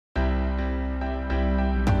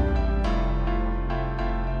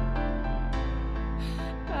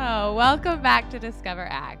Welcome back to Discover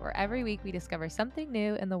Ag, where every week we discover something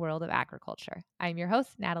new in the world of agriculture. I'm your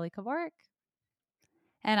host, Natalie Kovarik.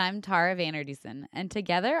 And I'm Tara Vanderdusen. And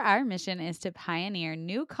together, our mission is to pioneer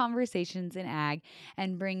new conversations in ag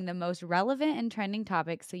and bring the most relevant and trending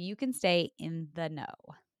topics so you can stay in the know.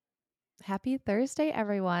 Happy Thursday,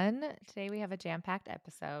 everyone. Today we have a jam-packed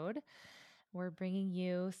episode. We're bringing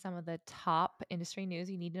you some of the top industry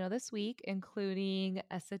news you need to know this week, including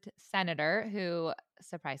a senator who,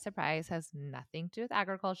 surprise, surprise, has nothing to do with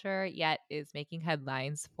agriculture, yet is making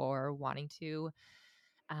headlines for wanting to,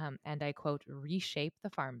 and I quote, reshape the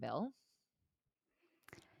Farm Bill.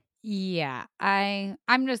 Yeah,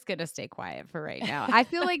 I'm just gonna stay quiet for right now. I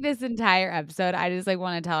feel like this entire episode, I just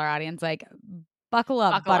want to tell our audience, buckle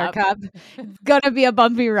up, Buckle up. Buttercup. It's gonna be a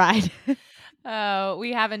bumpy ride.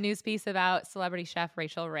 We have a news piece about celebrity chef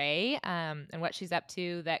Rachel Ray and what she's up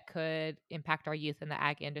to that could impact our youth in the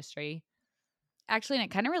ag industry. Actually, and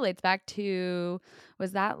it kind of relates back to,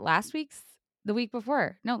 was that last week's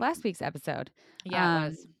episode? Yeah, it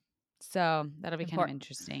was. So that'll be kind of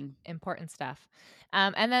interesting. Important stuff.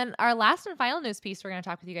 And then our last and final news piece we're going to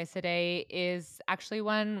talk with you guys today is actually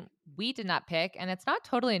one we did not pick, and it's not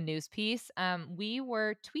totally a news piece. We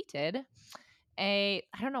were tweeted I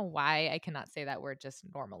don't know why I cannot say that word just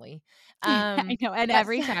normally. I know, and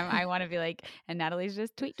every time I want to be like, and Natalie's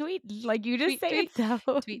just tweet, like you just say it so.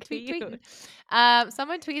 Tweet.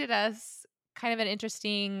 Someone tweeted us kind of an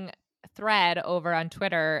interesting thread over on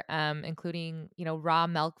Twitter, including, raw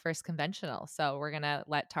milk versus conventional. So we're going to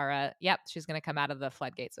let Tara, she's going to come out of the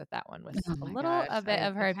floodgates with that one with a bit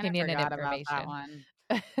of her opinion and information.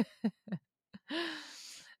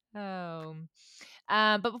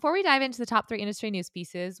 But before we dive into the top 3 industry news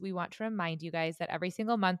pieces, we want to remind you guys that every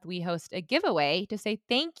single month we host a giveaway to say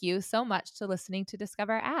thank you so much to listening to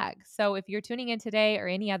Discover Ag. So if you're tuning in today or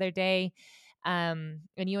any other day and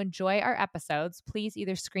you enjoy our episodes, please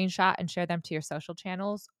either screenshot and share them to your social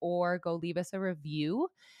channels or go leave us a review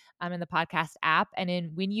in the podcast app.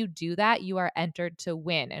 And when you do that, you are entered to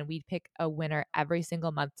win. And we pick a winner every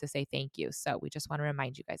single month to say thank you. So we just want to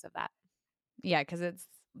remind you guys of that. Yeah, because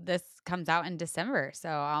this comes out in December, so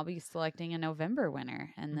I'll be selecting a November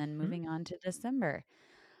winner and then moving on to December.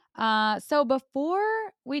 So before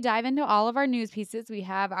we dive into all of our news pieces, we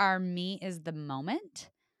have our meat is the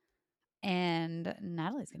moment, and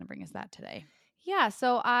Natalie's going to bring us that today. Yeah,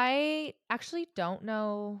 so I actually don't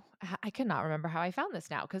know. I cannot remember how I found this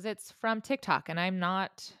now because it's from TikTok and I'm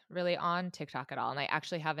not really on TikTok at all. And I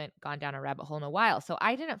actually haven't gone down a rabbit hole in a while. So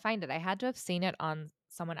I didn't find it. I had to have seen it on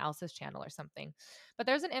someone else's channel or something. But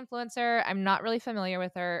there's an influencer. I'm not really familiar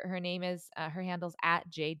with her. Her name is, her handle's at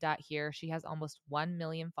jade.here. She has almost 1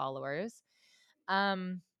 million followers.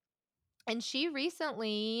 And she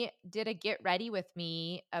recently did a get ready with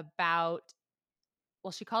me about,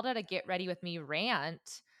 well, she called it a get ready with me rant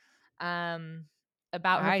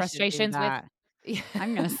about her frustrations with.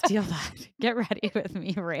 I'm going to steal that. Get ready with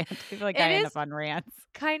me rant. I feel like I end up on rants.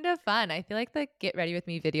 Kind of fun. I feel like the get ready with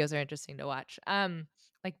me videos are interesting to watch.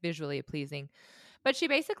 Like visually pleasing. But she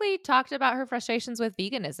basically talked about her frustrations with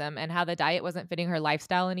veganism and how the diet wasn't fitting her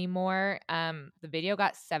lifestyle anymore. The video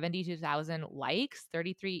got 72,000 likes,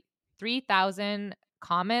 3,000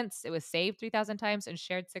 comments. It was saved 3,000 times and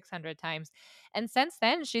shared 600 times. And since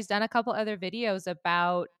then, she's done a couple other videos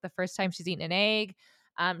about the first time she's eaten an egg.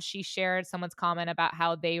 She shared someone's comment about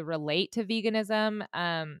how they relate to veganism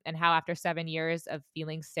and how after 7 years of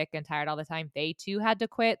feeling sick and tired all the time, they too had to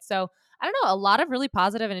quit. So I don't know, a lot of really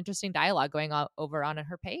positive and interesting dialogue going on over on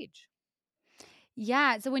her page.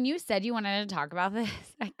 Yeah. So when you said you wanted to talk about this,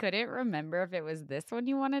 I couldn't remember if it was this one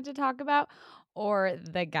you wanted to talk about or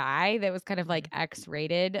the guy that was kind of like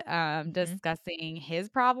X-rated, discussing his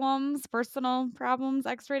problems, personal problems,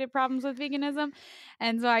 X-rated problems with veganism.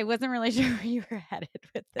 And so I wasn't really sure where you were headed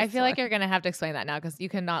with this. I feel like you're going to have to explain that now because you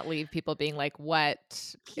cannot leave people being like, what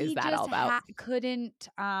is that all about? Couldn't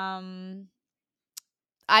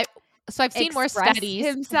So I've seen more studies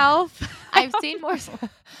himself. I've seen more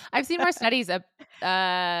studies of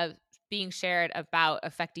being shared about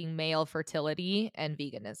affecting male fertility and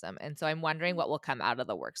veganism. And so I'm wondering what will come out of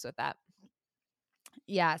the works with that.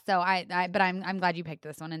 Yeah, so but I'm glad you picked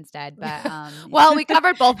this one instead. But well, we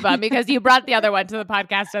covered both of them because you brought the other one to the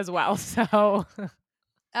podcast as well. So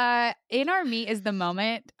in our meat is the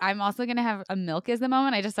moment. I'm also gonna have a milk is the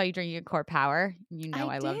moment. I just saw you drinking a Core Power.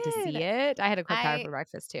 I love to see it. I had a Core Power for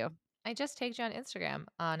breakfast too. I just tagged you on Instagram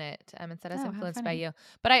on it and said I was influenced by you.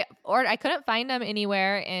 But I couldn't find them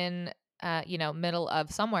anywhere in middle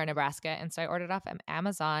of somewhere in Nebraska. And so I ordered off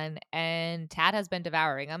Amazon and Tad has been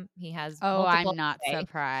devouring them. He has I'm not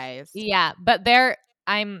surprised. Yeah, but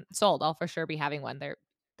I'm sold. I'll for sure be having one.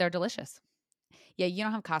 They're they're delicious. Yeah, you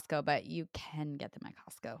don't have Costco, but you can get them at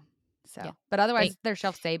Costco. Yeah. So, but Thank otherwise they're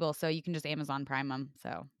shelf stable, so you can just Amazon Prime them.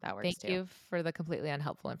 So that works thank too. you for the completely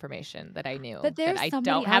unhelpful information that I knew But that there's I somebody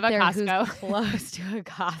don't have out a there who's Costco. close to a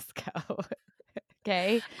Costco.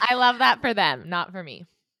 Okay. I love that for them, not for me.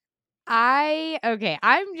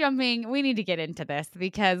 I'm jumping. We need to get into this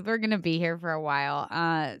because we're going to be here for a while.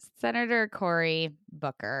 Senator Cory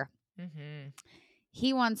Booker. Mhm.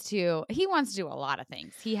 He wants to do a lot of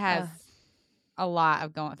things. He has Uh, a lot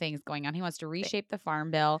of things going on. He wants to th reshape the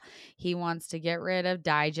farm bill. He wants to get rid of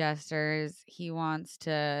digesters. He wants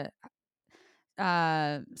to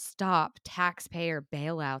stop taxpayer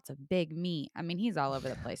bailouts of big meat. I mean, he's all over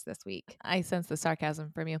the place this week. I sense the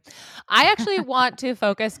sarcasm from you. I actually want to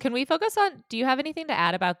focus can we focus on do you have anything to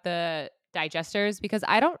add about the digesters? Because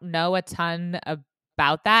I don't know a ton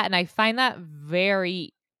about that, and I find that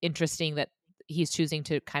very interesting that he's choosing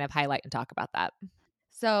to kind of highlight and talk about that.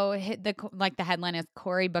 So the headline is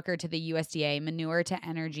Cory Booker to the USDA, manure to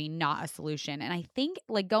energy, not a solution. And I think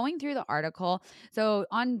like going through the article, so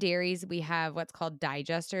on dairies we have what's called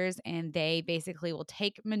digesters, and they basically will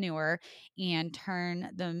take manure and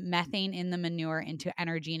turn the methane in the manure into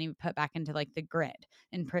energy and put back into like the grid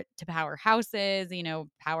and to power houses,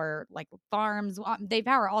 power like farms. They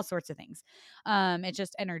power all sorts of things. It's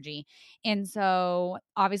just energy. And so,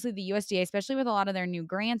 obviously, the USDA, especially with a lot of their new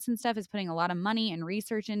grants and stuff, is putting a lot of money and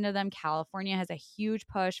research into them. California has a huge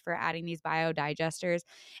push for adding these biodigesters.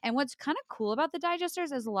 And what's kind of cool about the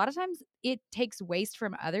digesters is a lot of times it takes waste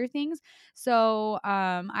from other things. So,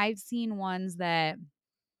 I've seen ones that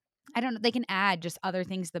I don't know. They can add just other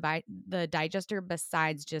things to the digester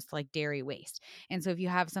besides just like dairy waste. And so if you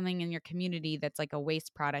have something in your community that's like a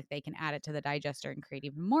waste product, they can add it to the digester and create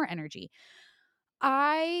even more energy.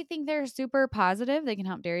 I think they're super positive. They can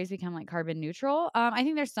help dairies become like carbon neutral. I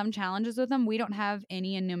think there's some challenges with them. We don't have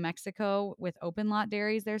any in New Mexico with open lot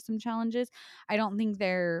dairies. There's some challenges. I don't think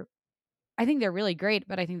they're. I think they're really great,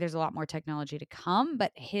 but I think there's a lot more technology to come.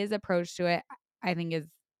 But his approach to it, I think, is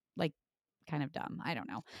like kind of dumb. I don't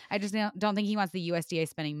know. I just don't think he wants the USDA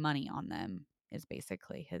spending money on them. Is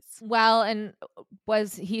basically his. Well, and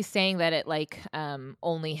was he saying that it like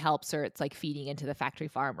only helps or it's like feeding into the factory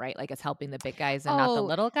farm, right? Like it's helping the big guys and not the Oh,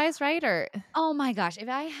 little guys, right? Or Oh my gosh,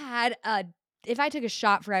 if I took a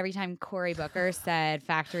shot for every time Cory Booker said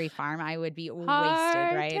factory farm, I would be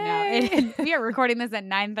wasted right now. party. And we are recording this at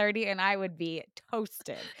 9:30 and I would be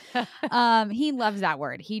toasted. He loves that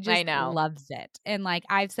word. He I just know. loves it. And like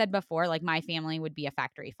I've said before, like my family would be a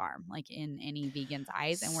factory farm, like in any vegan's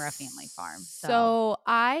eyes, and we're a family farm. So So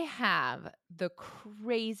I have the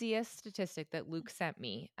craziest statistic that Luke sent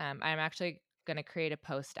me. I'm actually going to create a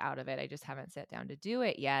post out of it. I just haven't sat down to do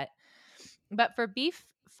it yet. But for beef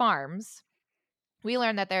farms, we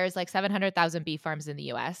learned that there's like 700,000 beef farms in the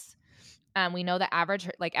US. We know the average,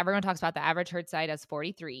 like everyone talks about the average herd size as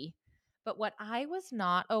 43. But what I was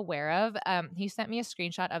not aware of, he sent me a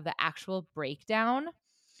screenshot of the actual breakdown.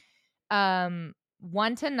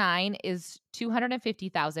 1 to 9 is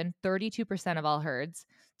 250,000, 32% of all herds.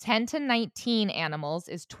 10 to 19 animals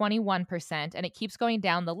is 21%, and it keeps going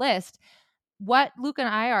down the list. What Luke and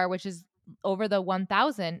I are, which is over the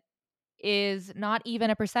 1,000, is not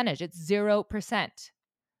even a percentage. It's 0%.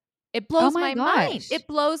 It oh blows my my mind. gosh. It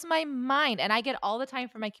blows my mind. And I get all the time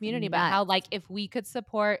from my community about how, Nuts. like, if we could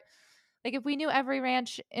support, like, if we knew every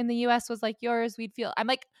ranch in the US was like yours, we'd feel, I'm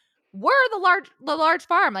like, we're the large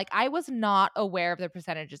farm. Like, I was not aware of the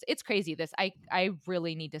percentages. It's crazy. I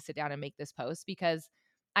really need to sit down and make this post because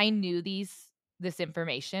I knew this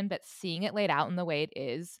information, but seeing it laid out in the way it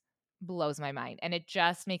is blows my mind. And it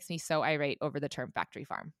just makes me so irate over the term factory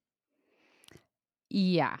farm.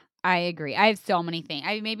 Yeah, I agree. I have so many things.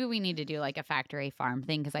 Maybe we need to do like a factory farm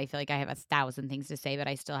thing because I feel like I have 1,000 things to say, but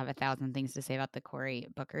I still have 1,000 things to say about the Cory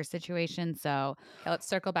Booker situation. So Okay, let's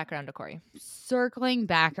circle back around to Cory. circling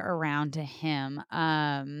back around to him,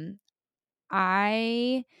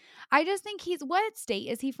 I I just think what state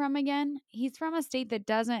is he from again? He's from a state that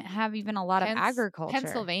doesn't have even a lot of agriculture.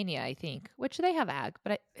 Pennsylvania, I think, which they have ag,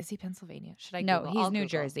 but is he Pennsylvania? Should I No, Google? he's I'll New Google.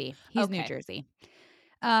 Jersey. He's New Okay. Jersey.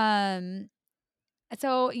 Um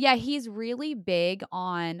So, yeah, he's really big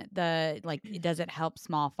on the like, does it help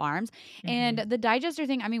small farms? And Mhm. the digester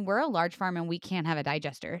thing, I mean, we're a large farm and we can't have a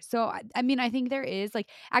digester. So, I mean, I think there is like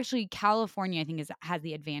actually California, I think has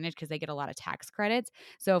the advantage because they get a lot of tax credits.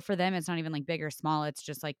 So for them, it's not even like big or small; it's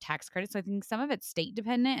just like tax credits. So I think some of it's state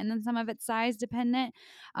dependent and then some of it's size dependent.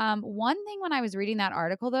 One thing when I was reading that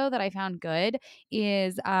article though that I found good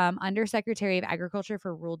is Undersecretary of Agriculture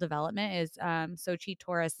for Rural Development is Sochi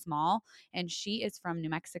Torres Small, and she is from New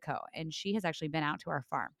Mexico, and she has actually been out to our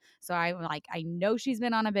farm. So I know she's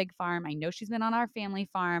been on a big farm. I know she's been on our family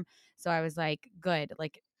farm. So I was like, good.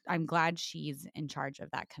 Like, I'm glad she's in charge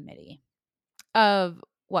of that committee. Of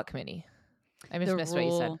what committee? I just The missed what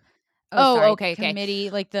you said. rural Oh, Oh, sorry, okay, okay. committee,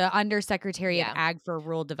 like the Undersecretary of Yeah. Ag for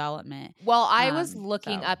Rural Development. Well, I was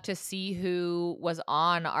looking So up to see who was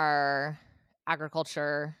on our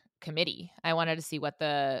agriculture committee. I wanted to see what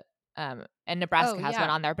the and Oh, Nebraska has one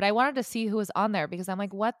yeah. on there, but I wanted to see who was on there because I'm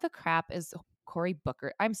like, what the crap is Cory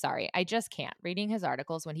Booker? I'm sorry. I just can't. Reading his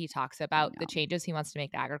articles when he talks I about the know. changes he wants to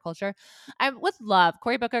make to agriculture. I would love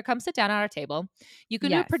Cory Booker, come sit down at our table. You can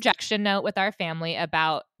do a Yes. projection note with our family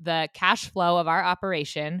about the cash flow of our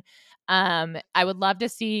operation. I would love to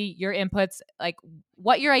see your inputs, like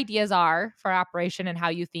what your ideas are for operation and how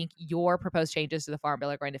you think your proposed changes to the farm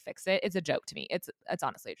bill are going to fix it. It's a joke to me. It's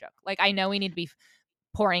honestly a joke. Like, I know we need to be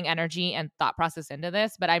pouring energy and thought process into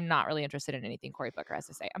this, but I'm not really interested in anything Cory Booker has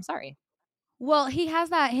to say. I'm sorry. Well, he has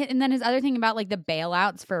that and then his other thing about, like, the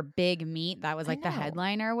bailouts for big meat, that was, I like, the know.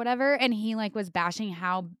 headline or whatever, and he, like, was bashing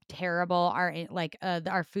how terrible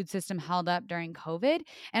our food system held up during COVID,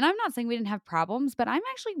 and I'm not saying we didn't have problems, but I'm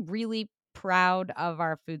actually really proud of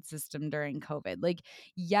our food system during COVID. Like,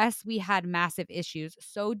 yes, we had massive issues,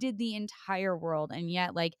 so did the entire world, and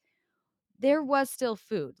yet, like, there was still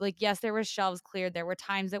food. Like, yes, there were shelves cleared, there were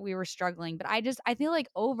times that we were struggling, but I feel like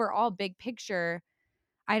overall big picture,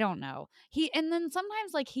 I don't know. And then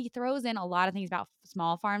sometimes, like, he throws in a lot of things about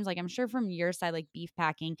small farms. Like, I'm sure from your side, like beef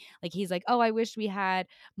packing, like he's like, "Oh, I wish we had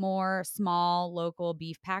more small local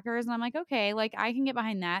beef packers." And I'm like, "Okay, like I can get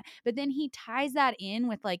behind that." But then he ties that in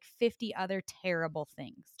with like 50 other terrible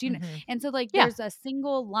things. Do you know? Hmm. And so like Yeah. there's a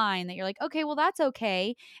single line that you're like, "Okay, well that's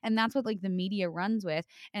okay." And that's what like the media runs with.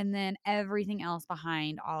 And then everything else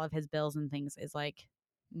behind all of his bills and things is like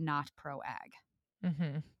not pro ag.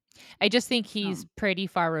 Hmm. I just think he's So, pretty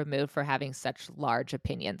far removed for having such large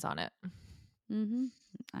opinions on it. mhm,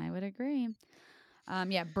 I would agree.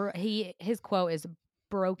 Yeah, his quote is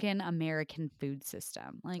 "broken American food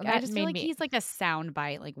system." Like, I That just feel made like me he's like a sound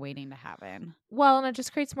bite, like waiting to happen. Well, and it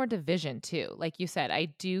just creates more division too. Like you said, I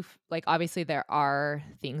do like, obviously there are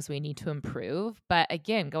things we need to improve, but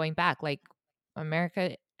again, going back, like,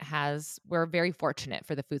 America we're very fortunate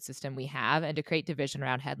for the food system we have, and to create division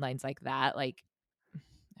around headlines like that, like,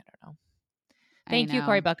 I don't know. I Thank you,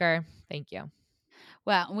 Cory know. Booker. Thank you.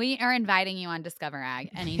 Well, we are inviting you on Discover Ag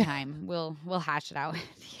Yeah. anytime. We'll hash it out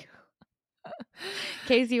with you in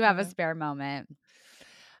case you have a Uh, spare moment.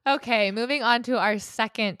 Okay, moving on to our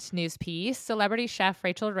second news piece. Celebrity chef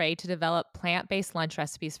Rachel Ray to develop plant-based lunch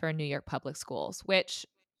recipes for New York public schools, which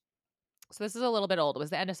so this is a little bit old. It was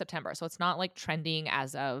the end of September, so it's not like trending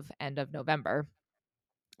as of end of November,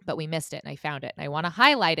 but we missed it and I found it. And I want to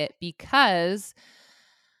highlight it because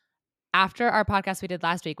after our podcast we did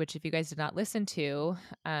last week, which if you guys did not listen to,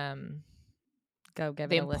 um Go give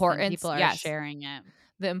the it a listen. importance, People are yes, sharing it.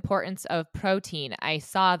 the importance of protein. I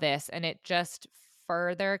saw this and it just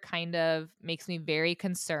further kind of makes me very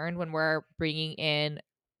concerned when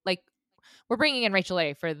like we're bringing in Rachel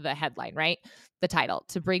Ray for the headline, right? The title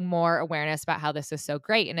to bring more awareness about how this is so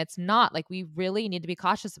great. And it's not like we really need to be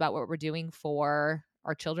cautious about what we're doing for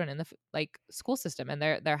our children in the like school system and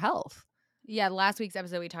their health. Yeah, last week's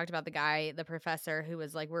episode, we talked about the professor who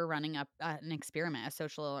was like, we're running up an experiment, a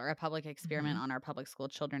social or a public experiment Hmm. on our public school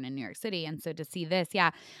children in New York City. And so to see this, yeah,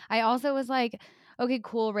 I also was like, okay,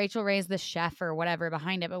 cool. Rachel Ray's the chef or whatever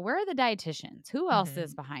behind it, but where are the dietitians? Who else Hmm.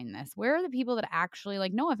 is behind this? Where are the people that actually,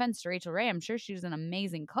 like, no offense to Rachel Ray, I'm sure she's an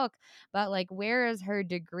amazing cook, but like, where is her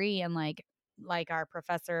degree? And like our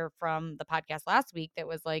professor from the podcast last week that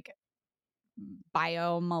was like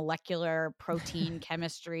biomolecular protein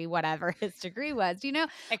chemistry, whatever his degree was, you know?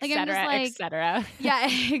 Et Like, I'm just cetera, et like, cetera. yeah,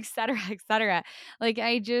 et cetera, et cetera. Like,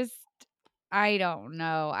 I don't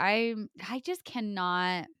know. I just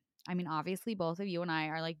cannot. I mean, obviously, both of you and I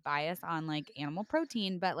are like biased on like animal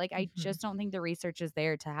protein, but like, I Hmm. just don't think the research is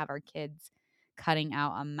there to have our kids cutting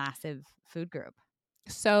out a massive food group.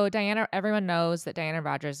 So everyone knows that Diana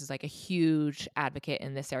Rogers is like a huge advocate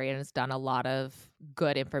in this area and has done a lot of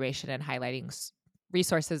good information and highlighting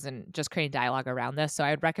resources and just creating dialogue around this. So I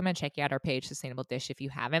would recommend checking out her page, Sustainable Dish, if you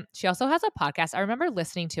haven't. She also has a podcast. I remember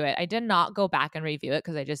listening to it. I did not go back and review it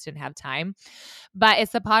because I just didn't have time. But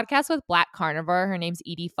it's the podcast with Black Carnivore. Her name's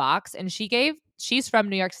Edie Fox, and she's from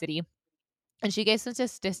New York City. And she gave some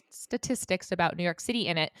statistics about New York City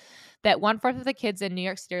in it that 1/4 of the kids in New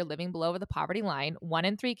York City are living below the poverty line. 1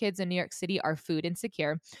 in 3 kids in New York City are food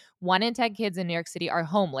insecure. 1 in 10 kids in New York City are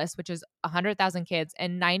homeless, which is 100,000 kids.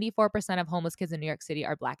 And 94% of homeless kids in New York City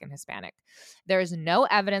are Black and Hispanic. There is no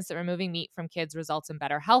evidence that removing meat from kids results in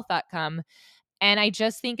better health outcome. And I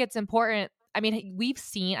just think it's important. I mean, we've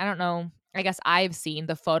seen, I don't know, I guess I've seen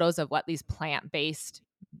the photos of what these plant-based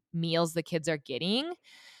meals the kids are getting.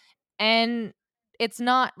 And it's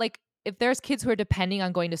not like if there's kids who are depending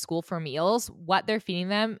on going to school for meals, what they're feeding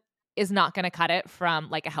them is not going to cut it from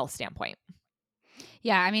like a health standpoint.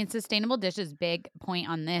 Yeah, I mean, Sustainable Dish's big point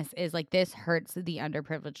on this is like this hurts the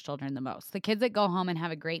underprivileged children the most. The kids that go home and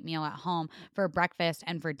have a great meal at home for breakfast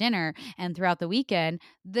and for dinner and throughout the weekend,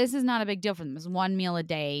 this is not a big deal for them. It's one meal a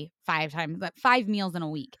day, 5 times, like 5 meals in a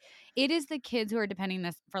week. It is the kids who are depending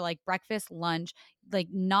this for like breakfast, lunch, like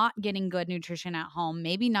not getting good nutrition at home,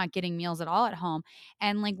 maybe not getting meals at all at home.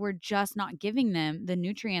 And like we're just not giving them the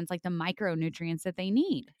nutrients, like the micronutrients that they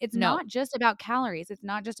need. It's No. not just about calories. It's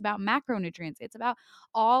not just about macronutrients. It's about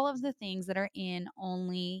all of the things that are in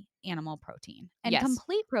only animal protein and Yes.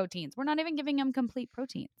 complete proteins. We're not even giving them complete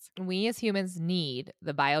proteins. We as humans need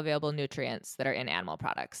the bioavailable nutrients that are in animal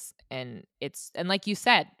products. And like you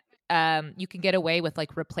said, you can get away with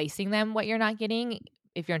like replacing them what you're not getting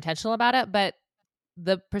if you're intentional about it. But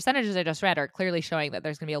the percentages I just read are clearly showing that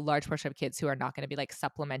there's going to be a large portion of kids who are not going to be like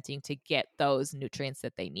supplementing to get those nutrients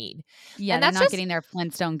that they need. Yeah, And they're that's not just, getting their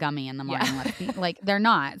Flintstone gummy in the yeah. morning. Like they're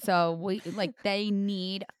not. So they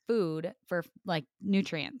need food for like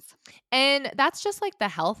nutrients. And that's just like the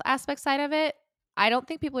health aspect side of it. I don't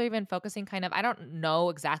think people are even focusing I don't know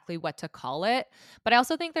exactly what to call it, but I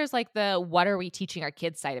also think there's like the what are we teaching our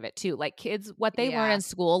kids side of it too. Like kids, what they learn Yeah. in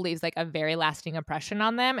school leaves like a very lasting impression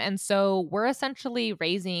on them. And so we're essentially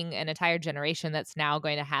raising an entire generation that's now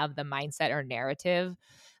going to have the mindset or narrative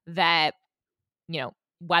that,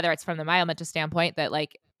 whether it's from the environmental standpoint that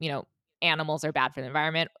like, animals are bad for the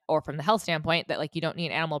environment or from the health standpoint that like you don't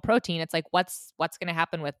need animal protein. It's like what's going to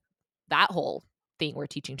happen with that whole thing we're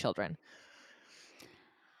teaching children.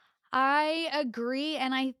 I agree.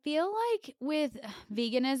 And I feel like with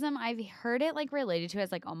veganism, I've heard it like related to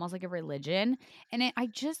as like almost like a religion. And I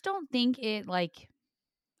just don't think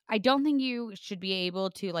I don't think you should be able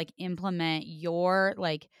to like implement your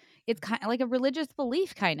like it's kind of like a religious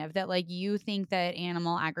belief kind of that like you think that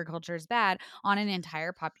animal agriculture is bad on an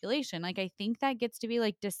entire population. Like I think that gets to be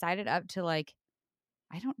like decided up to like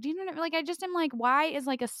I don't do you know what I mean? Like I just am like why is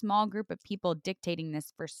like a small group of people dictating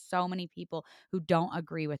this for so many people who don't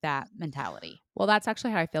agree with that mentality? Well, that's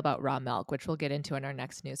actually how I feel about raw milk, which we'll get into in our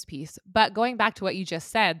next news piece. But going back to what you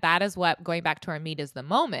just said, that is what going back to our meat is the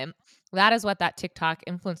moment. That is what that TikTok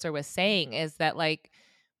influencer was saying is that like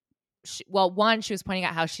one, she was pointing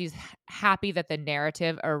out how she's happy that the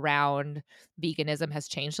narrative around veganism has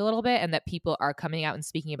changed a little bit and that people are coming out and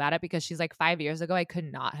speaking about it because she's like 5 years ago, I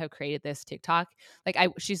could not have created this TikTok. Like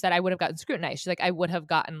she said, I would have gotten scrutinized. She's like, I would have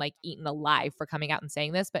gotten like eaten alive for coming out and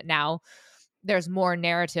saying this. But now there's more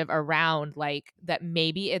narrative around like that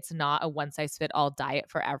maybe it's not a one size fit all diet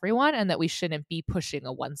for everyone and that we shouldn't be pushing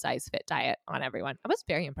a one size fit diet on everyone. I was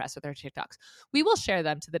very impressed with her TikToks. We will share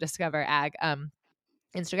them to the Discover Ag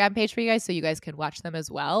Instagram page for you guys so you guys can watch them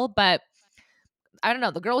as well. But I don't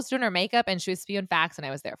know. The girl was doing her makeup and she was spewing facts and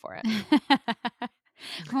I was there for it.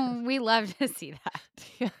 Oh, we love to see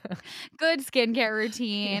that. Good skincare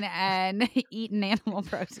routine and eating animal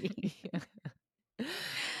protein.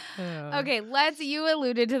 Okay, you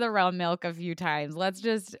alluded to the raw milk a few times. Let's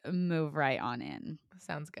just move right on in.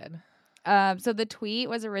 Sounds good. So the tweet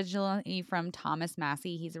was originally from Thomas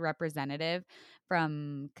Massey. He's a representative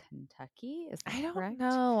from Kentucky. Is that I don't correct?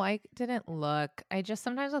 know. I didn't look. I just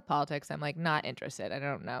sometimes with politics, I'm like not interested. I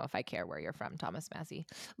don't know if I care where you're from, Thomas Massey.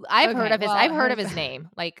 I've heard of his. I've heard of his name.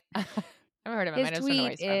 Like I've heard of him. I His just don't know where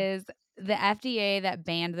tweet he's from. is the FDA that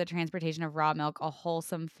banned the transportation of raw milk, a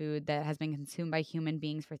wholesome food that has been consumed by human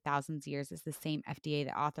beings for thousands of years, is the same FDA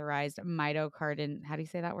that authorized mitochondrial. How do you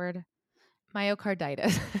say that word?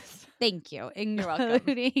 Myocarditis. Thank you. You're welcome.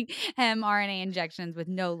 Including mRNA injections with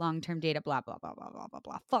no long-term data, blah, blah, blah, blah, blah, blah,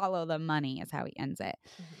 blah. Follow the money is how he ends it.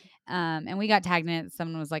 And we got tagged in it.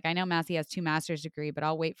 Someone was like, I know Massey has 2 master's degree, but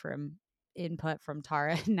I'll wait for him input from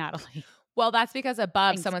Tara and Natalie. Well, that's because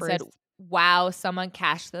above Thanks, someone Bruce. said, wow, someone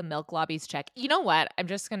cashed the milk lobby's check. You know what? I'm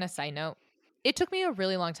just going to side note. It took me a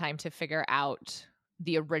really long time to figure out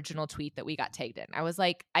the original tweet that we got tagged in. I was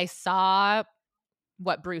like, I saw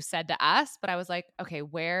what Bruce said to us, but I was like, okay,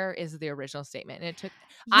 where is the original statement? And it took,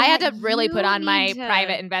 I had to really put on my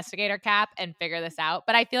private investigator cap and figure this out.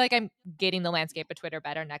 But I feel like I'm getting the landscape of Twitter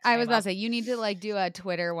better next time. I was about to say, you need to like do a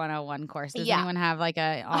Twitter 101 course. Does Yeah. anyone have like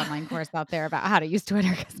an online course out there about how to use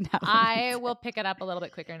Twitter? I will pick it up a little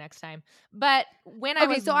bit quicker next time. But when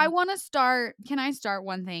I want to start. Can I start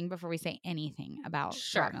one thing before we say anything about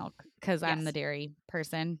raw milk? Because I'm the dairy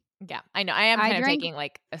person. Yeah, I know. I am kind of taking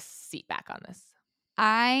like a seat back on this.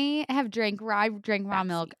 I drank raw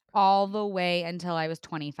milk Backseat. all the way until I was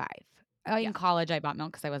 25. Yeah. In college, I bought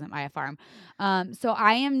milk because I wasn't by a farm. So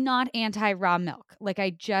I am not anti raw milk. Like,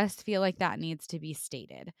 I just feel like that needs to be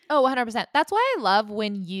stated. Oh, 100%. That's why I love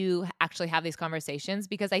when you actually have these conversations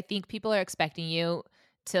because I think people are expecting you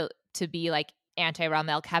to be like anti raw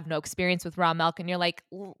milk, have no experience with raw milk, and you're like,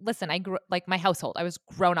 Listen, I grew like my household. I was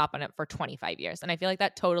grown up on it for 25 years, and I feel like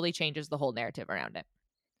that totally changes the whole narrative around it."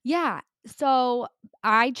 Yeah. So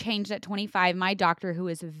I changed at 25. My doctor, who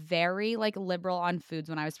is very like liberal on foods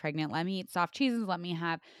when I was pregnant, let me eat soft cheeses, let me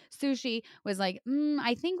have sushi, was like,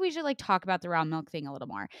 I think we should like talk about the raw milk thing a little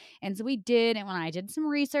more. And so we did. And when I did some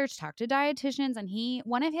research, talked to dietitians, and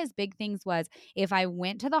one of his big things was if I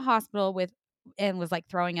went to the hospital with and was like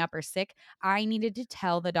throwing up or sick, I needed to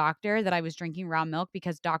tell the doctor that I was drinking raw milk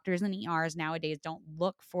because doctors and ERs nowadays don't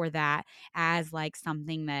look for that as like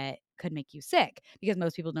something that could make you sick because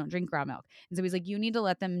most people don't drink raw milk. And so he's like, you need to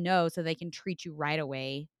let them know so they can treat you right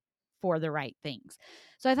away for the right things.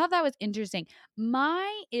 So I thought that was interesting.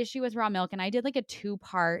 My issue with raw milk, and I did like a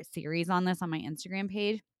 2-part series on this on my Instagram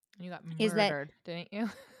page, And you got is that murdered, didn't you?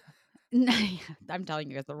 I'm telling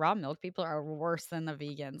you guys, the raw milk people are worse than the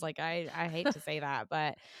vegans. Like I hate to say that,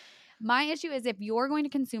 but my issue is if you're going to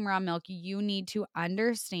consume raw milk, you need to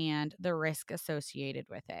understand the risk associated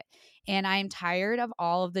with it. And I'm tired of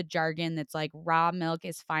all of the jargon that's like raw milk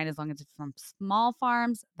is fine as long as it's from small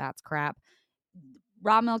farms. That's crap.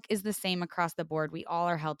 Raw milk is the same across the board. We all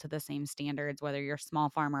are held to the same standards, whether you're a small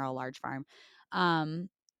farm or a large farm. Um,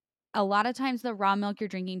 a lot of times the raw milk you're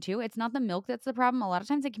drinking too, it's not the milk that's the problem. A lot of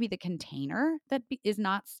times it can be the container that is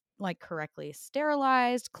not like correctly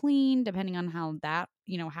sterilized, clean, depending on how that,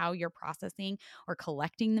 how you're processing or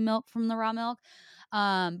collecting the milk from the raw milk.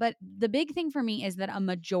 But the big thing for me is that a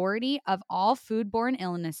majority of all foodborne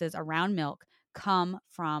illnesses around milk come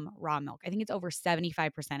from raw milk. I think it's over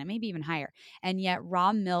 75%, it may be even higher. And yet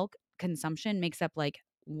raw milk consumption makes up like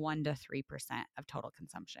 1 to 3% of total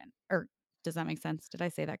consumption. Or does that make sense? Did I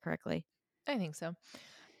say that correctly? I think so.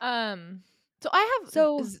 Um, so I have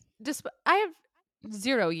So just I have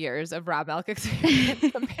 0 years of raw milk experience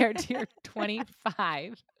compared to your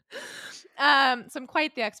 25. So I'm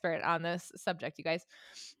quite the expert on this subject, you guys.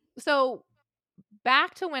 So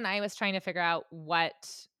back to when I was trying to figure out what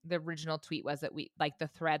the original tweet was that we like the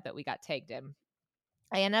thread that we got tagged in.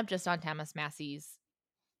 I ended up just on Thomas Massey's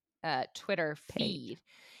Twitter page. feed,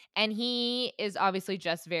 and he is obviously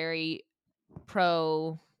just very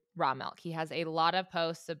pro raw milk. He has a lot of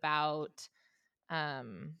posts about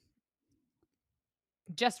um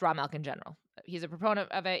just raw milk in general. He's a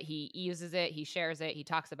proponent of it. He uses it, he shares it, he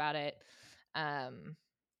talks about it. Um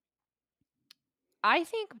I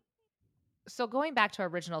think so going back to our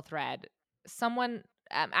original thread, someone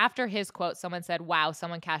after his quote, someone said, "Wow,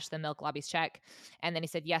 someone cashed the milk lobby's check," and then he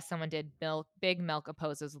said, "Yes, someone did. Milk, big milk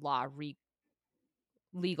opposes law,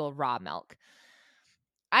 legal raw milk."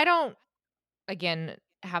 I don't, again,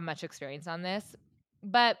 have much experience on this,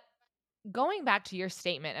 but going back to your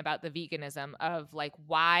statement about the veganism of like,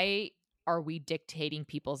 why are we dictating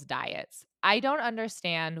people's diets? I don't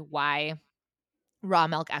understand why raw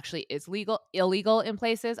milk actually is illegal in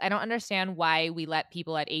places. I don't understand why we let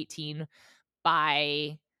people at 18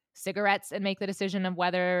 buy cigarettes and make the decision of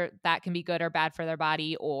whether that can be good or bad for their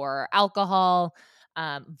body, or alcohol,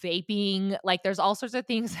 vaping. Like there's all sorts of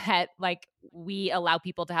things that like we allow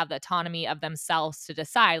people to have the autonomy of themselves to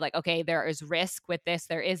decide like, okay, there is risk with this,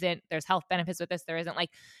 there isn't, there's health benefits with this, there isn't.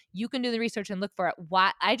 Like you can do the research and look for it.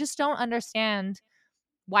 Why I just don't understand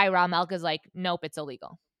why raw milk is like, nope, it's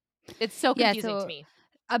illegal. It's so Yeah, confusing to so me.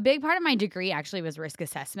 a big part of my degree actually was risk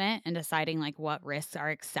assessment and deciding like what risks are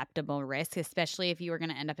acceptable risks, especially if you were going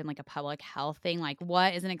to end up in like a public health thing. Like,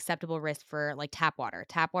 what is an acceptable risk for like tap water?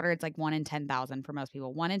 Tap water, it's like 1 in 10,000 for most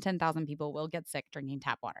people. 1 in 10,000 people will get sick drinking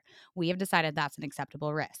tap water. We have decided that's an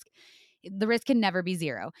acceptable risk. The risk can never be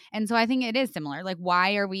zero. And so I think it is similar. Like,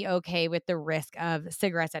 why are we okay with the risk of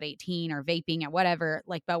cigarettes at 18 or vaping at whatever,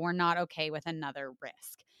 like, but we're not okay with another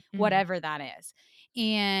risk, Mhm. whatever that is.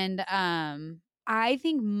 And I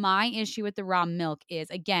think my issue with the raw milk is,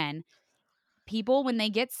 again, people when they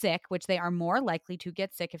get sick, which they are more likely to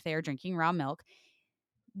get sick if they are drinking raw milk,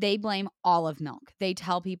 they blame olive milk. They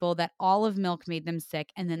tell people that olive milk made them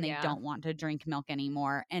sick and then they Yeah. don't want to drink milk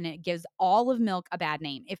anymore. And it gives olive milk a bad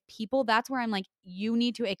name. If people, that's where I'm like, you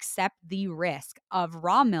need to accept the risk of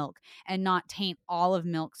raw milk and not taint olive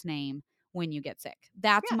milk's name when you get sick.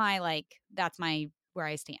 That's Yes. my, where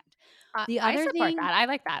I stand. The I other support thing, that. I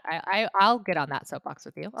like that. I'll get on that soapbox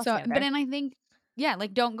with you. I'll so, stand but there. then I think, yeah,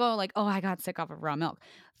 like don't go like, oh, I got sick off of raw milk.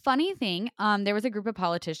 Funny thing, there was a group of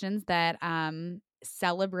politicians that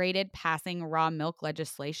celebrated passing raw milk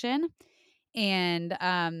legislation. And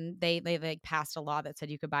they like passed a law that said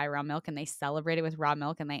you could buy raw milk, and they celebrated with raw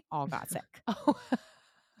milk, and they all got sick. Oh.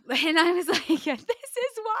 And I was like, "Yeah, this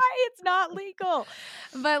is why it's not legal."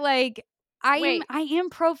 But, like, I am Wait, I am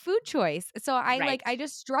pro food choice. So right. I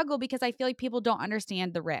just struggle because I feel like people don't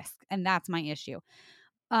understand the risk, and that's my issue.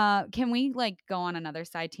 Can we, like, go on another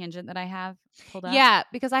side tangent that I have pulled up? Yeah,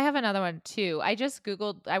 because I have another one too. I just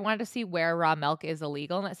Googled, I wanted to see where raw milk is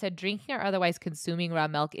illegal, and it said drinking or otherwise consuming raw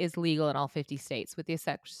milk is legal in all 50 states, with the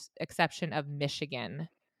exception of Michigan.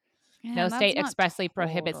 Yeah, No that's state not expressly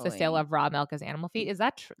prohibits the sale totally. of raw milk as animal feed. Is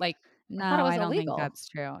that like, I thought it No, was I don't think illegal. that's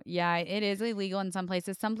true. Yeah, it is illegal in some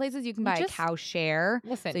places. Some places you can You buy a just cow share, so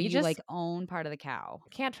listen, you you, just like, own part of the cow.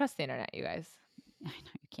 can't trust the internet, you guys. I know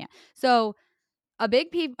you can't. So, a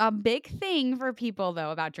big thing for people,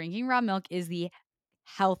 though, about drinking raw milk is the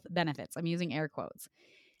health benefits. I'm using air quotes.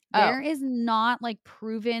 Oh, There is not, like,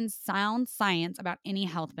 proven sound science about any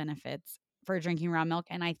health benefits for drinking raw milk,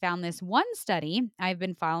 and I found this one study, I've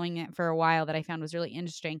been following it for a while, that I found was really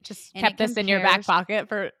interesting, just and it kept this in your back compares pocket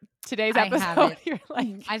for today's I have episode. it. You're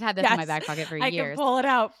like, I've had this in my yes, back pocket for I can years. pull it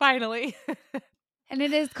out finally. And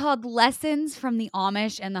it is called Lessons from the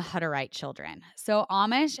Amish and the Hutterite Children. So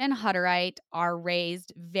Amish and Hutterite are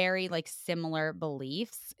raised very like similar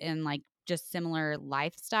beliefs and like just similar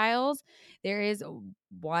lifestyles. There is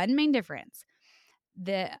one main difference.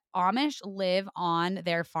 The Amish live on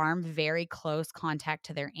their farm, very close contact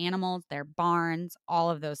to their animals, their barns, all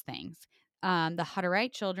of those things. The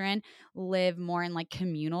Hutterite children live more in like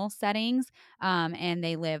communal settings, and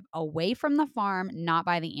they live away from the farm, not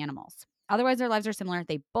by the animals. Otherwise, their lives are similar.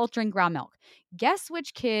 They both drink raw milk. Guess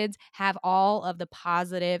which kids have all of the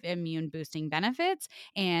positive immune boosting benefits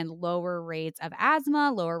and lower rates of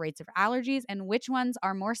asthma, lower rates of allergies, and which ones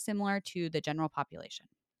are more similar to the general population?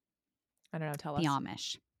 I don't know, tell The us.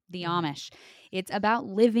 Amish. The Mhm. Amish. It's about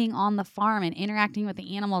living on the farm and interacting with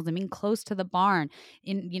the animals and being close to the barn,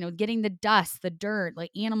 in getting the dust, the dirt,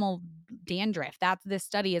 like animal dandruff. That's This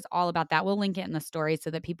study is all about that. We'll link it in the story so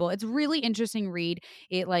that people it's really interesting read.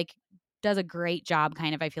 It like does a great job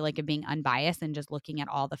kind of I feel like of being unbiased and just looking at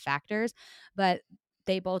all the factors. But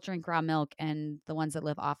they both drink raw milk, and the ones that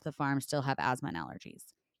live off the farm still have asthma and allergies.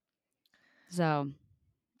 So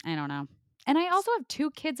I don't know. And I also have 2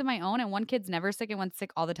 kids of my own, and one kid's never sick and one's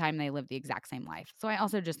sick all the time, and they live the exact same life. So I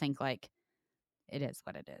also just think, like, it is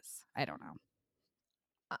what it is. I don't know.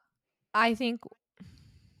 Uh, I think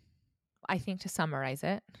I think to summarize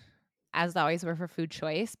it, as always, we're for food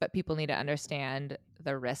choice, but people need to understand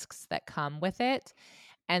the risks that come with it,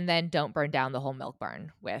 and then don't burn down the whole milk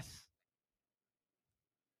barn with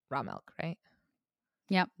raw milk, right?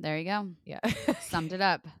 Yep, there you go. Yeah. Summed it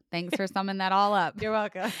up. Thanks for summing that all up. You're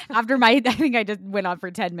welcome. After my I think I just went on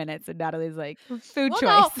for 10 minutes, and Natalie's like, "Food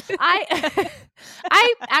Well, choice." no, I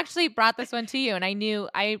I actually brought this one to you, and I knew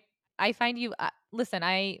I find you. Listen,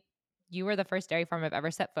 you were the first dairy farm I've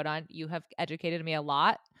ever set foot on. You have educated me a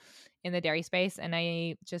lot in the dairy space, and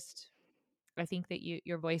I think that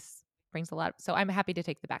your voice brings a lot. So I'm happy to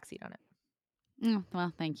take the back seat on it.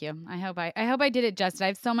 Well, thank you. I hope I did it justice. I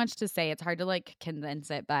have so much to say. It's hard to like condense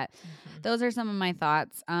it, but Mhm. those are some of my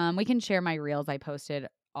thoughts. We can share my reels I posted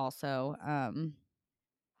also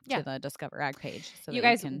Yeah, to the Discover Ag page so you that you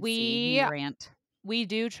guys, can see me rant. we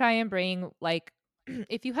do try and bring like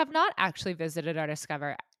if you have not actually visited our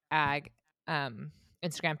Discover Ag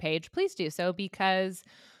Instagram page, please do so because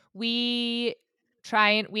we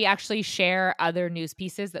we actually share other news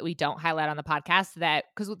pieces that we don't highlight on the podcast that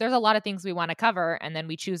because there's a lot of things we want to cover and then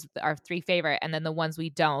we choose our 3 favorite and then the ones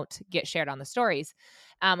we don't get shared on the stories.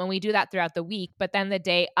 And we do that throughout the week. But then the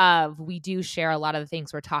day of, we do share a lot of the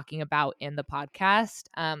things we're talking about in the podcast.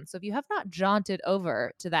 So if you have not jaunted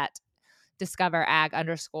over to that Discover Ag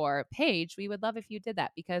 _ page, we would love if you did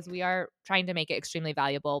that because we are trying to make it extremely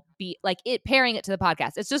valuable. Be like it pairing it to the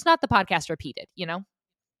podcast. It's just not the podcast repeated, you know?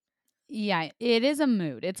 Yeah, it is a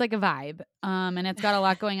mood. It's like a vibe. And it's got a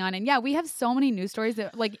lot going on. And yeah, we have so many news stories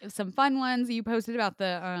that like some fun ones you posted about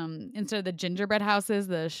the instead of the gingerbread houses,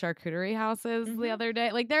 the charcuterie houses the Hmm. other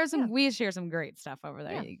day. Like there's Yeah, we share some great stuff over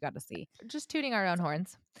there yeah. that you got to see. Just tooting our own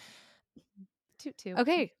horns. Toot toot.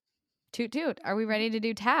 Okay, toot toot. Are we Mhm. ready to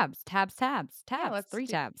do tabs? Yeah, Tabs. let's 3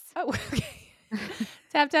 do. tabs. Oh, okay.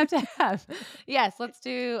 Tap, tap, tap. Yes, let's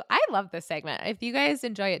do. I love this segment. If you guys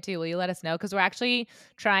enjoy it too, will you let us know? Because we're actually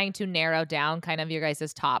trying to narrow down kind of your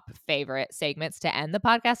guys' top favorite segments to end the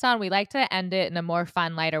podcast on. We like to end it in a more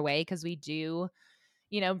fun, lighter way because we do,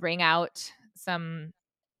 bring out some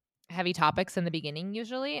heavy topics in the beginning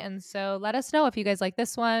usually. And so let us know if you guys like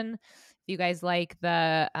this one. If you guys like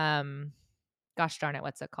the, gosh darn it,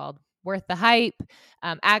 what's it called? worth the hype,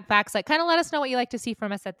 ag facts. Like, kind of let us know what you like to see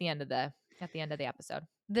from us at the end of the episode.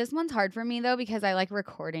 This one's hard for me though because I like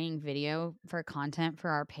recording video for content for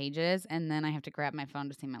our pages, and then I have to grab my phone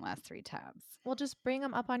to see my last 3 tabs. Well, just bring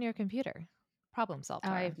them up on your computer. Problem solved. Oh,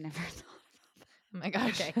 Tara. I've never thought Oh my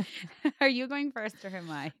gosh. Okay. Are you going first or am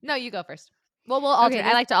I? No, you go first. Well, we'll alternate.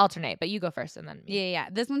 this- I like to alternate, but you go first and then me. Yeah.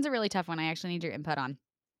 This one's a really tough one. I actually need your input on.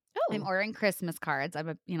 I'm Oh, ordering Christmas cards. I'm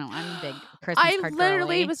a big Christmas I card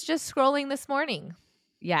literally girly. was just scrolling this morning.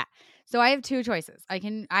 Yeah. So I have 2 choices.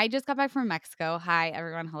 I just got back from Mexico. Hi,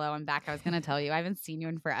 everyone. Hello. I'm back. I was going to tell you, I haven't seen you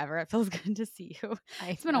in forever. It feels good to see you.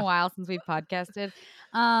 It's been a while since we've podcasted.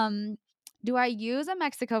 Do I use a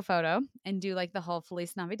Mexico photo and do like the whole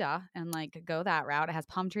Feliz Navidad and like go that route? It has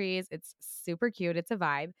palm trees. It's super cute. It's a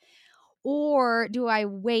vibe. Or do I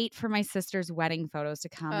wait for my sister's wedding photos to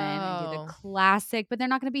come in and do the Oh. classic, but they're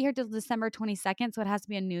not going to be here till December 22nd. So it has to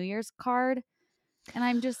be a New Year's card. And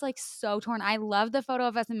I'm just like so torn. I love the photo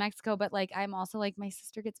of us in Mexico, but like I'm also like my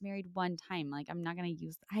sister gets married one time. Like I'm not going to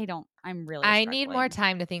use I'm really I need more struggling.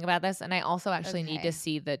 time to think about this, and I also actually need Okay. to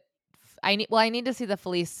see the. I need to see the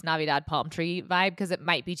Feliz Navidad palm tree vibe because it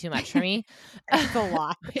might be too much for me. It's a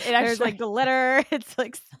lot. There's like glitter. It's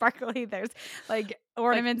like sparkly. There's like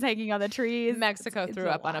ornaments hanging on the trees. Mexico It's threw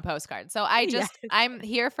a up on a lot. postcard. So I just Yes. I'm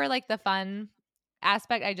here for like the fun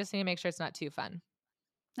aspect. I just need to make sure it's not too fun.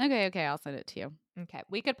 Okay. I'll send it to you. Okay.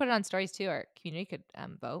 We could put it on stories too, or community could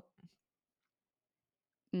vote.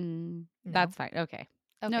 No? That's fine. Okay.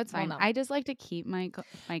 No, it's well, fine. no. I just like to keep my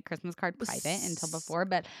Christmas card private until before,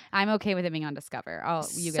 but I'm okay with it being on Discover.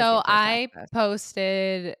 You guys So get first I access.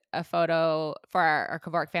 posted a photo for our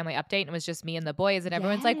Kavark family update, and it was just me and the boys, and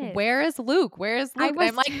everyone's like, Yes. "Where is Luke? Where is Luke?" And was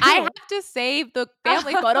I'm like, too. "I have to save the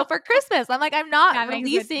family photo for Christmas." I'm like, "I'm not That makes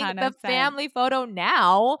a releasing ton the of sense. family photo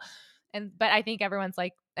now." But I think everyone's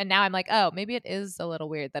like, and now I'm like, "Oh, maybe it is a little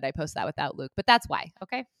weird that I post that without Luke." But that's why.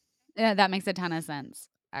 Okay. Yeah, that makes a ton of sense,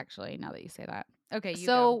 actually, now that you say that. Okay, you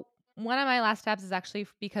go. So one of my last tabs is actually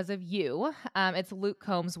because of you. It's Luke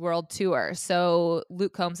Combs World Tour. So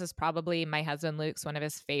Luke Combs is probably my husband Luke's one of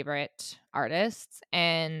his favorite artists.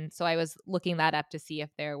 And so I was looking that up to see if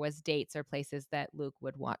there was dates or places that Luke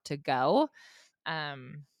would want to go.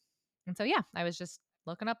 And so, yeah, I was just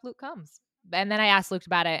looking up Luke Combs. And then I asked Luke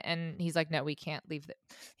about it, and he's like, "No, we can't leave."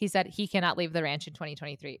 He said he cannot leave the ranch in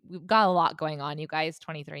 2023. We've got a lot going on, you guys.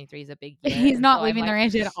 2023 is a big year. He's and not so I'm leaving the like,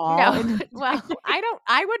 ranch at all. No, well,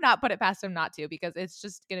 I would not put it past him not to because it's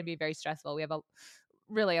just going to be very stressful. We have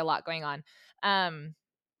really a lot going on.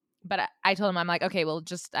 But I told him, I'm like, okay, well,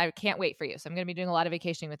 I can't wait for you. So I'm going to be doing a lot of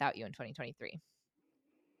vacationing without you in 2023.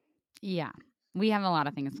 Yeah, we have a lot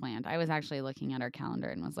of things planned. I was actually looking at our calendar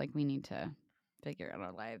and was like, we need to figure out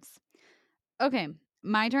our lives. Okay,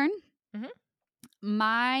 my turn. Mhm.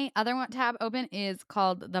 My other one tab open is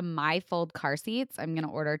called the MyFold car seats. I'm going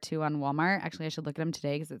to order 2 on Walmart. Actually, I should look at them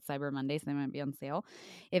today because it's Cyber Monday, so they might be on sale.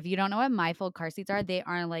 If you don't know what MyFold car seats are, they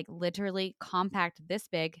are like literally compact this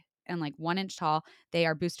big and like 1 inch tall. They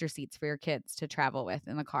are booster seats for your kids to travel with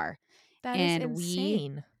in the car. That And is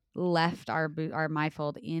insane. We left our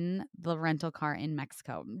MyFold in the rental car in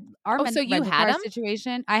Mexico. Our so you rental had car 'em?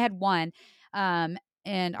 situation, I had one.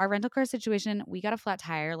 And our rental car situation, we got a flat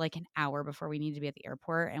tire like an hour before we needed to be at the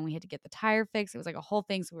airport, and we had to get the tire fixed. It was like a whole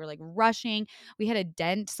thing. So we were like rushing. We had a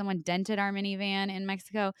dent. Someone dented our minivan in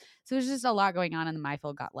Mexico. So it was just a lot going on, and the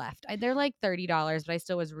MyFold got left. They're like $30, but I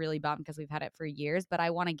still was really bummed because we've had it for years. But I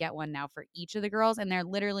want to get one now for each of the girls, and they're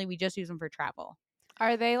literally, we just use them for travel.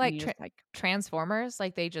 Are they And like you just, Transformers?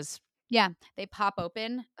 Like they just, yeah, they pop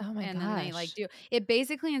open. oh my And gosh. then they like do it.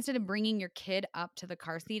 Basically, instead of bringing your kid up to the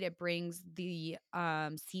car seat, it brings the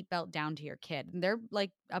seatbelt down to your kid. And they're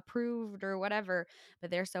like approved or whatever, but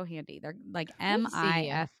they're so handy. They're like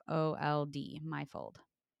MyFold, MyFold.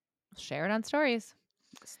 Share it on stories.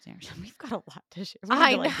 We've got a lot to share. We I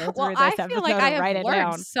need to, like, know. go Well, through I this feel like episode I and have write it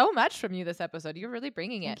learned down. so much from you this episode. You're really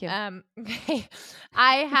bringing it. Thank you. Okay.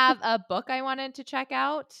 I have a book I wanted to check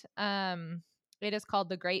out. It is called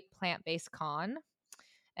The Great Plant-Based Con,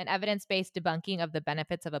 an evidence-based debunking of the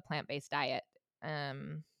benefits of a plant-based diet.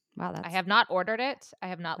 Wow, I have not ordered it. I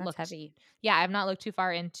have not that's looked. heavy. Yeah, I have not looked too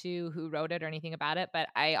far into who wrote it or anything about it, but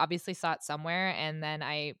I obviously saw it somewhere, and then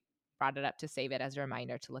I brought it up to save it as a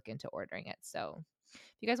reminder to look into ordering it. So if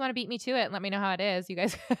you guys want to beat me to it and let me know how it is, you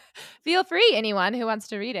guys feel free, anyone who wants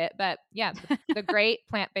to read it. But yeah, the Great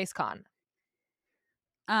Plant-Based Con.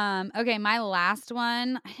 Okay, my last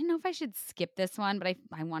one. I didn't know if I should skip this one, but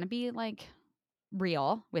I want to be like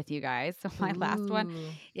real with you guys. So my last one Ooh.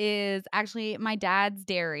 is actually my dad's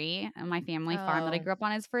dairy and my family farm that I Oh. grew up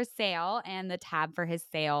on is for sale, and the tab for his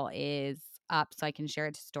sale is up so I can share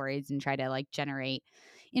it to stories and try to like generate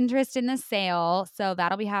interest in the sale. So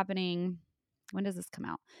that'll be happening. When does this come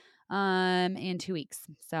out? In 2 weeks.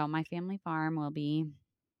 So my family farm will be,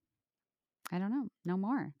 I don't know, no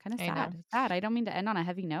more. Kind of I know. sad. I don't mean to end on a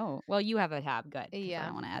heavy note. Well, you have a tab, good, because I Yeah.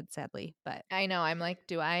 don't want to add sadly, but I know. I'm like,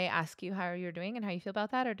 do I ask you how you're doing and how you feel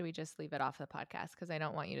about that, or do we just leave it off the podcast? Because I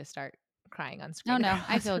don't want you to start crying on screen. no,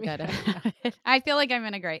 I feel good about it. I feel like I'm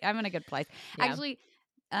in a good place. Yeah. Actually,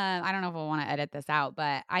 I don't know if I want to edit this out,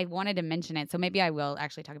 but I wanted to mention it, so maybe I will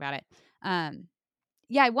actually talk about it.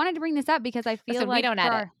 Yeah, I wanted to bring this up because I feel Listen, we like don't for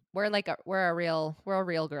edit. We're a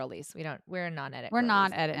real girlies. We're non-edit we're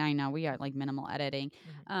not girlies. editing. I know we are like minimal editing.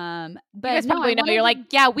 You But guys no, probably I know. wanted You're to like,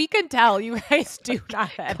 yeah, we can tell you guys do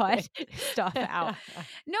not cut edit. stuff out.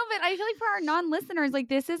 No, but I feel like for our non-listeners, like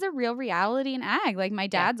this is a real reality in ag. Like my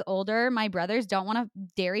dad's older, my brothers don't want to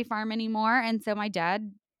dairy farm anymore, and so my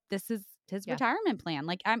dad, this is his Yeah. retirement plan.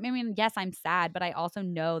 Like I mean, yes, I'm sad, but I also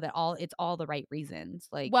know that it's all the right reasons.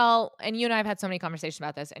 Like, Well, and you and I have had so many conversations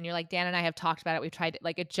about this, and you're like, Dan and I have talked about it. We've tried,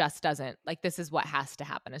 like, it just doesn't, like, this is what has to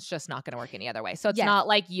happen. It's just not going to work any other way. So it's yes. not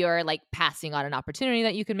like you're like passing on an opportunity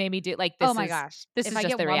that you can maybe do. Like, this Oh my is, gosh. this If is I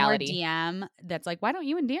just get the one more reality. DM that's like, why don't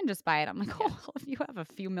you and Dan just buy it? I'm like, oh, well, if you have a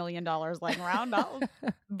few $1 million laying around, I'll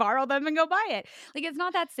borrow them and go buy it. Like, it's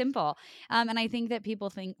not that simple. And I think that people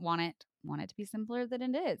want it to be simpler than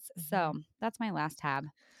it is. So that's my last tab.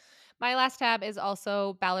 My last tab is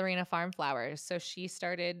also Ballerina Farm Flowers. So she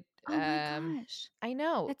started. Oh my gosh. I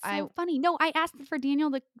know. That's so funny. No, I asked for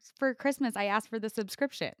Daniel for Christmas. I asked for the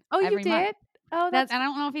subscription every month. Oh, I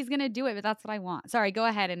don't know if he's going to do it, but that's what I want. Sorry, go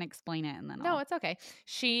ahead and explain it. And then no, it's okay.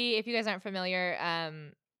 If you guys aren't familiar,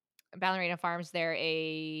 Ballerina Farms, they're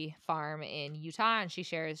a farm in Utah, and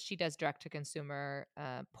she does direct to consumer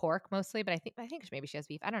pork mostly, but I think maybe she has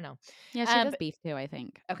beef. I don't know. Yeah, she does beef too, I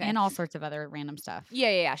think. Okay. And all sorts of other random stuff.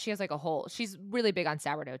 Yeah. She has like she's really big on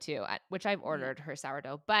sourdough too, which I've ordered her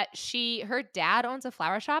sourdough. But her dad owns a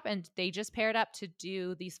flower shop, and they just paired up to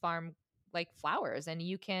do these farm like flowers. And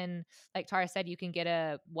you can, like Tara said, you can get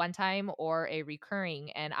a one-time or a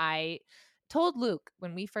recurring. And I told Luke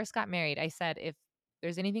when we first got married, I said, if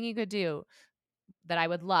there's anything you could do that I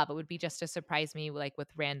would love, it would be just to surprise me like with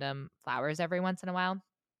random flowers every once in a while.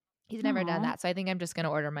 He's never done that. So I think I'm just going to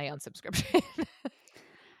order my own subscription.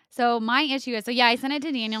 So my issue is, I sent it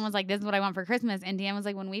to Daniel and was like, this is what I want for Christmas. And Dan was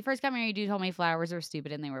like, when we first got married, you told me flowers were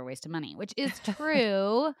stupid and they were a waste of money, which is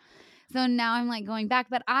true. So now I'm like going back,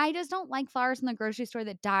 but I just don't like flowers in the grocery store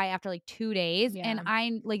that die after like 2 days. Yeah. And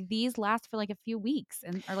I like these last for like a few weeks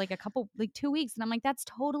or like a couple, like 2 weeks. And I'm like, that's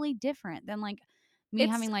totally different than like me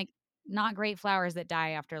having like not great flowers that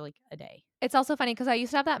die after like a day. It's also funny because I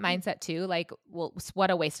used to have that mindset too. Like, well, what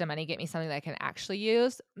a waste of money. Get me something that I can actually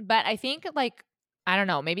use. But I think like, I don't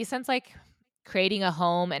know, maybe since like creating a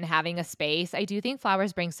home and having a space, I do think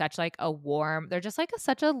flowers bring such like they're just like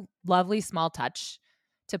such a lovely small touch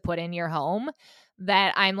to put in your home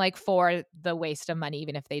that I'm like for the waste of money,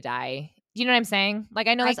 even if they die. You know what I'm saying? Like,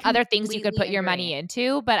 I know there's other things you could put your money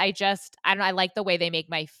into, but I don't know. I like the way they make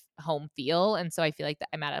my home feel. And so I feel like that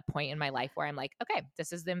I'm at a point in my life where I'm like, okay,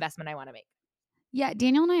 this is the investment I want to make. Yeah,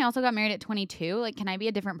 Daniel and I also got married at 22. Like, can I be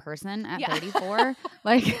a different person at 34?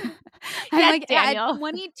 Like, I'm like, Daniel. at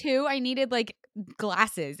 22, I needed like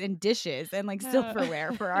glasses and dishes and like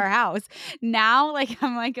silverware for our house. Now, like,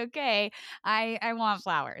 I'm like, okay, I want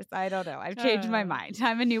flowers. I don't know. I've changed my mind.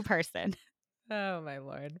 I'm a new person. Oh, my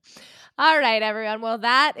Lord. All right, everyone. Well,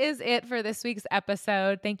 that is it for this week's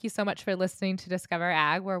episode. Thank you so much for listening to Discover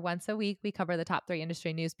Ag, where once a week we cover the top 3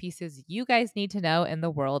 industry news pieces you guys need to know in the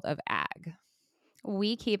world of ag.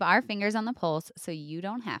 We keep our fingers on the pulse so you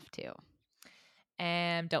don't have to.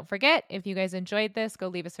 And don't forget, if you guys enjoyed this, go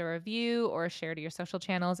leave us a review or share to your social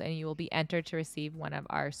channels, and you will be entered to receive one of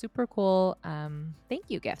our super cool thank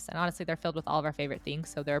you gifts. And honestly, they're filled with all of our favorite things,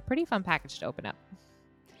 so they're a pretty fun package to open up.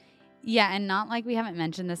 Yeah, and not like we haven't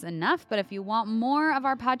mentioned this enough, but if you want more of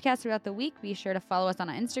our podcast throughout the week, be sure to follow us on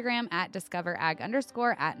Instagram at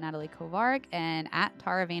discoverag_, at Natalie Kovarik, and at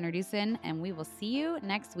Tara Vanderdusen, and we will see you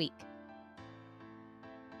next week.